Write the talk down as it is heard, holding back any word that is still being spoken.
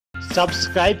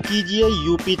Subscribe कीजिए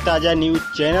UP ताज़ा news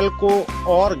channel को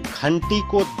और घंटी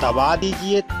को दबा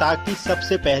दीजिए ताकि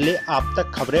सबसे पहले आप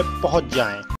तक खबरें पहुंच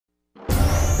जाएं।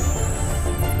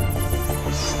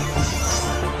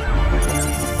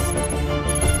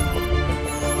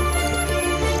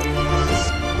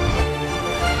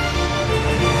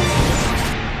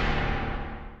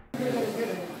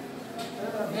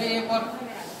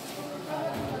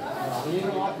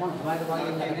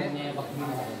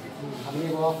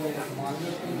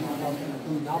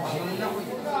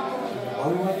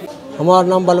 हमारा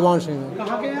नाम बलवान सिंह है।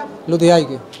 कहाँ के हैं आप? लुधियाई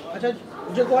के। अच्छा,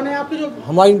 जो कौन है आपकी? जो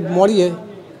हमारी मौड़ी है।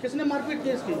 किसने मारपीट की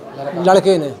इसकी?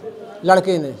 लड़के ने।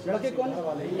 लड़के कौन?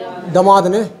 दामाद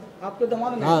ने। आपके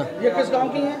दामाद ने? हाँ। ये किस गांव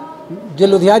की हैं? जो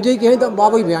लुधियाई जी के हैं तो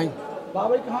बाबा ही भी आई।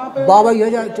 बाबा कहाँ पे? बाबा ही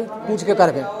है पूछ के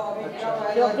करके।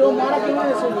 तो मारा क्यों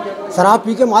है इसे? शराब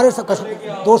पी के मारे।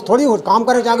 दोस्त थोड़ी हो काम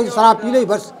करे जाके शराब पी ले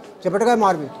बस चपट गए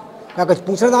मार में। क्या कुछ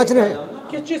पूछने नाच रहे हैं?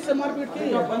 किस चीज से मारपीट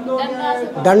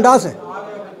की? डंडा से।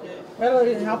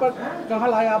 यहाँ पर कहाँ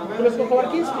लाए आप? पुलिस को खबर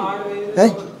की इसकी? है?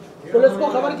 पुलिस को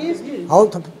खबर की इसकी? हाँ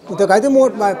तो कहते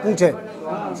मोट पूछे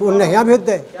उन्हें यहाँ भेज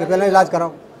दे कि पहले इलाज कराओ।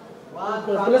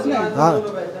 पुलिस ने? हाँ।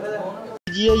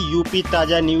 कीजिए यूपी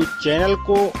ताज़ा न्यूज़ चैनल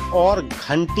को और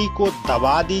घंटी को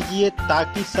दबा दीजिए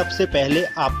ताकि सबसे पहले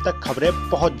आप तक खबरें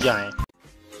पहुंच जाएं।